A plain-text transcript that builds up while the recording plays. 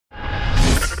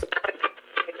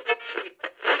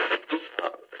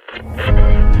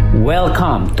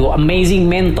Welcome to Amazing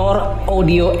Mentor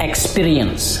Audio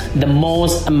Experience, the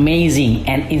most amazing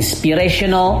and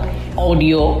inspirational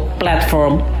audio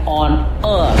platform on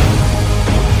earth.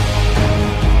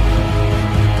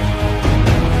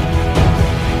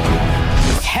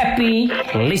 Happy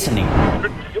listening.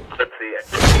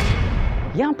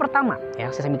 Yang pertama,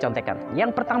 saya sambil contekan.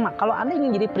 Yang pertama, kalau Anda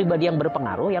ingin jadi pribadi yang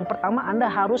berpengaruh, yang pertama Anda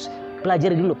harus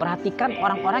pelajari dulu, perhatikan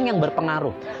orang-orang yang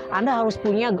berpengaruh. Anda harus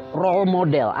punya role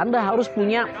model, Anda harus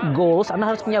punya goals,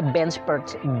 Anda harus punya bench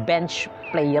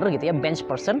player gitu ya, bench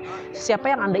person.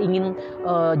 Siapa yang Anda ingin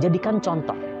jadikan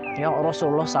contoh? Ya,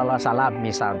 Rasulullah SAW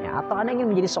misalnya, atau Anda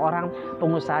ingin menjadi seorang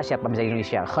pengusaha siapa bisa di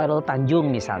Indonesia, Khairul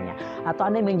Tanjung misalnya, atau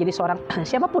Anda ingin menjadi seorang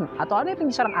siapapun, atau Anda ingin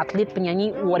menjadi seorang atlet,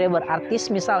 penyanyi, whatever, artis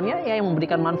misalnya ya, yang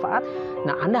memberikan manfaat.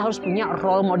 Nah, Anda harus punya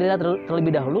role model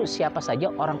terlebih dahulu, siapa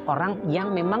saja orang-orang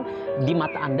yang memang di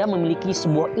mata Anda memiliki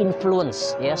sebuah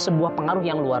influence ya, sebuah pengaruh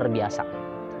yang luar biasa.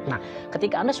 Nah,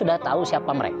 ketika Anda sudah tahu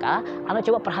siapa mereka, Anda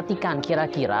coba perhatikan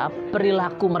kira-kira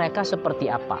perilaku mereka seperti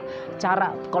apa.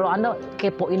 Cara, kalau Anda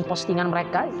kepoin postingan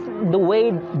mereka, the way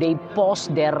they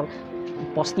post their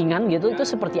postingan gitu, itu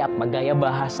seperti apa? Gaya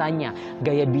bahasanya,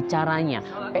 gaya bicaranya,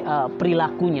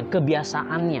 perilakunya,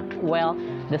 kebiasaannya. Well,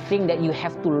 the thing that you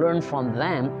have to learn from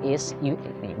them is,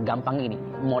 gampang ini,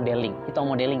 modeling. Itu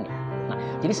modelingnya. Nah,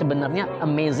 jadi sebenarnya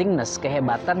amazingness,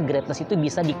 kehebatan, greatness itu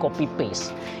bisa di copy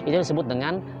paste. Itu disebut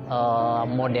dengan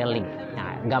modeling.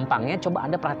 Nah, gampangnya coba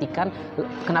Anda perhatikan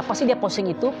kenapa sih dia posting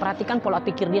itu, perhatikan pola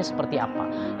pikir dia seperti apa.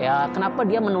 Ya, kenapa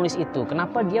dia menulis itu,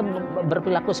 kenapa dia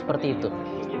berperilaku seperti itu.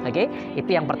 Oke,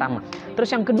 itu yang pertama.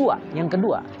 Terus yang kedua,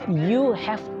 you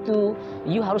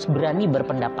harus berani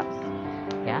berpendapat.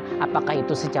 Ya, apakah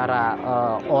itu secara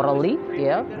orally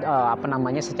ya,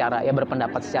 secara ya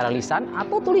berpendapat secara lisan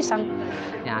atau tulisan.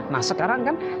 Ya, nah sekarang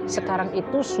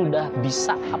itu sudah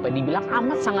bisa dibilang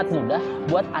amat sangat mudah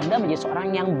buat Anda menjadi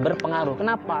seorang yang berpengaruh.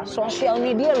 Kenapa? Sosial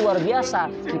media luar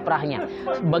biasa kiprahnya.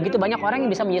 Begitu banyak orang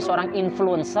yang bisa menjadi seorang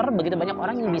influencer, begitu banyak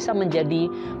orang yang bisa menjadi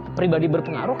pribadi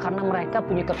berpengaruh karena mereka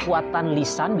punya kekuatan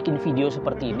lisan bikin video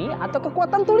seperti ini atau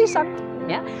kekuatan tulisan.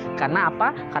 Ya, karena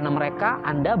apa? Karena mereka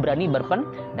Anda berani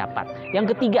berpendapat.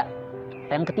 Yang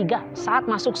ketiga, saat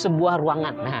masuk sebuah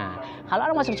ruangan. Nah, kalau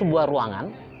Anda masuk sebuah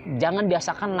ruangan, jangan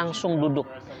biasakan langsung duduk.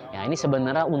 Ya, ini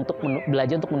sebenarnya untuk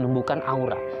belajar untuk menumbuhkan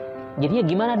aura. Jadinya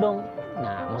gimana dong?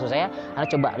 Nah, maksud saya, Anda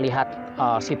coba lihat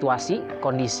situasi,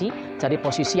 kondisi, cari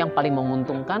posisi yang paling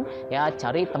menguntungkan, ya,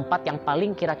 cari tempat yang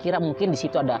paling kira-kira mungkin di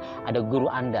situ ada guru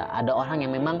Anda, ada orang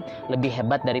yang memang lebih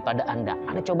hebat daripada Anda.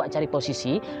 Anda coba cari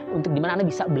posisi untuk dimana Anda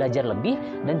bisa belajar lebih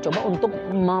dan coba untuk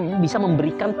bisa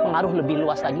memberikan pengaruh lebih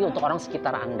luas lagi untuk orang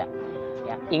sekitar Anda.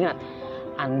 Ya, ingat,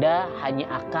 Anda hanya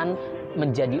akan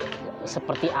menjadi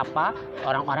seperti apa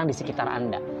orang-orang di sekitar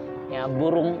Anda. Ya,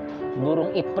 burung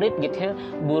iprit gitu ya,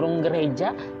 burung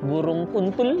gereja, burung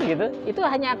kuntul gitu, itu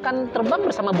hanya akan terbang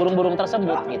bersama burung-burung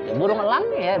tersebut gitu. Burung elang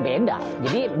ya beda.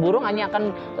 Jadi burung hanya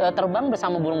akan terbang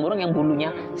bersama burung-burung yang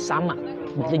bulunya sama.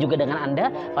 Begitu juga dengan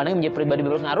Anda, kalau Anda menjadi pribadi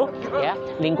berpengaruh, ya,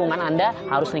 lingkungan Anda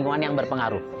harus lingkungan yang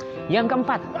berpengaruh. Yang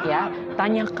keempat, ya,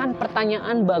 tanyakan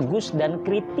pertanyaan bagus dan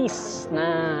kritis.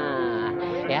 Nah,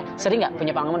 ya, sering nggak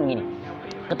punya pengalaman begini?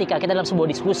 Ketika kita dalam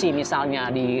sebuah diskusi, misalnya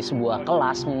di sebuah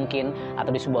kelas mungkin,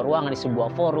 atau di sebuah ruangan, di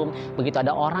sebuah forum, begitu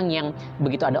ada orang yang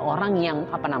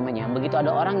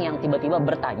tiba-tiba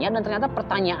bertanya dan ternyata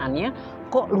pertanyaannya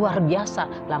kok luar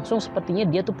biasa, langsung sepertinya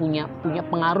dia tuh punya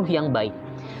pengaruh yang baik.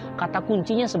 Kata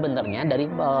kuncinya sebenarnya dari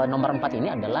nomor 4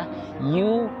 ini adalah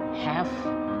you have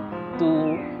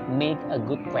to make a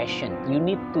good question. You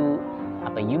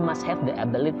must have the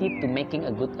ability to make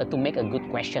a good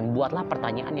question. Buatlah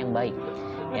pertanyaan yang baik.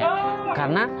 Ya,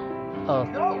 karena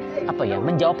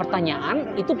menjawab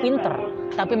pertanyaan itu pinter,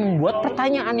 tapi membuat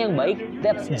pertanyaan yang baik,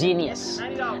 that's genius.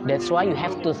 That's why you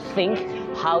have to think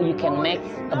how you can make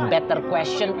a better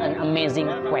question, an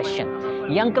amazing question.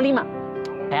 Yang kelima,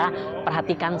 ya,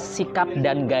 perhatikan sikap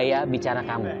dan gaya bicara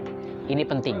kamu. Ini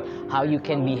penting. How you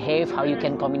can behave, how you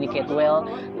can communicate well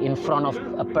in front of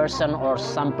a person or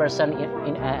some person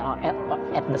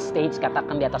at the stage,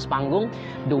 katakan di atas panggung.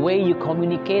 The way you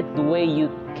communicate, the way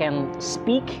you can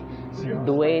speak,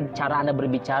 the way cara Anda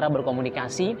berbicara,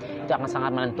 berkomunikasi, itu akan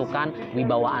sangat menentukan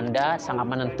wibawa Anda, sangat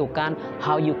menentukan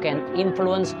how you can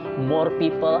influence more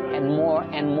people and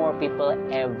more people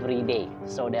every day.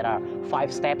 So there are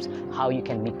 5 steps how you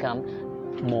can become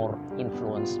more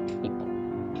influence people.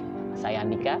 Saya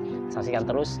Andika, saksikan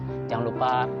terus. Jangan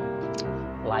lupa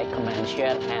like, comment,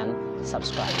 share, and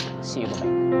subscribe. See you,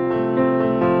 bye-bye.